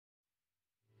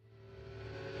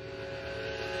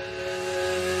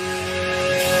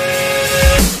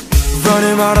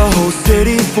running around a whole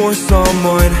city for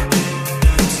someone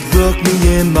to look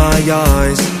me in my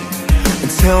eyes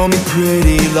and tell me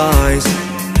pretty lies.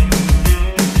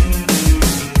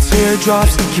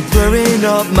 Teardrops keep blurring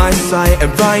up my sight,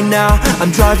 and right now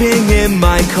I'm driving in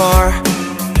my car,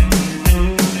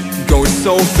 going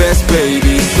so fast,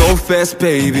 baby, so fast,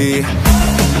 baby.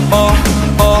 Oh,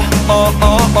 oh, oh,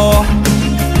 oh, oh.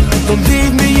 Don't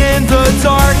leave me in the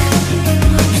dark.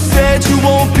 You said you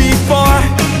won't be far.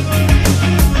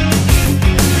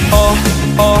 Oh,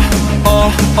 oh,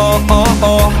 oh, oh, oh,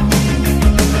 oh.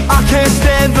 I can't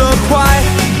stand the quiet.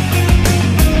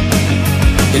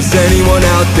 Is anyone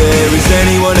out there? Is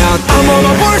anyone out there? I'm on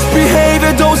my worst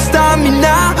behavior, don't stop me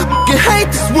now. I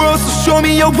hate this world, so show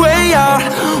me your way out.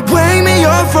 Wake me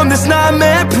up from this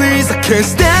nightmare, please. I can't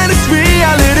stand this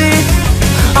reality.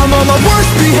 I'm on my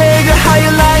worst behavior, how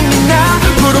you like me now?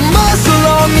 Put a muzzle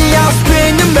on me, I'll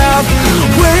spin your mouth.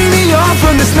 Wake me up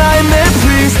from this nightmare,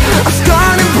 please. I'm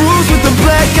scarred and bruised with a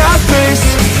blackout face.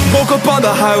 Woke up on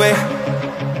the highway,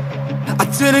 I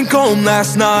didn't go home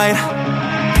last night.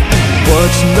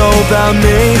 What you know about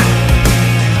me?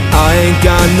 I ain't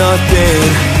got nothing.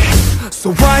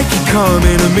 So why keep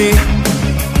coming to me?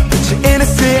 With your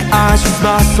innocent eyes, you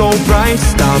smile so bright.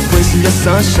 Stop wasting your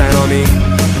sunshine on me,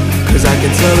 'cause I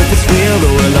can tell if it's real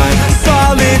or a lie.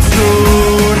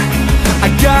 Solitude, I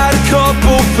got a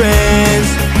couple friends,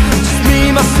 just me,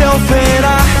 myself and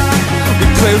I. We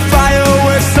play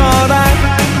fireworks all night.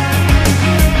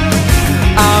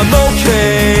 I'm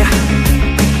okay,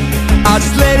 I'll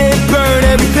just let it burn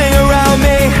everything around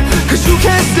me, 'cause you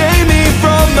can't save me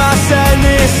from my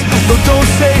sadness. No, don't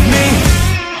save me.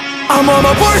 I'm on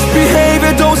my worst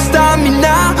behavior, don't stop me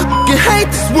now. I hate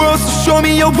this world, so show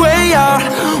me your way out.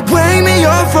 Wake me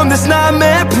up from this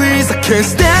nightmare, please. I can't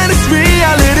stand this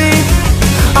reality.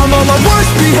 I'm on my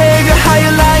worst behavior, how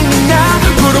you like me now?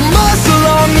 Put a muzzle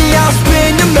on me, I'll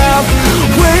spin your mouth.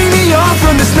 Wake me up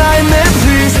from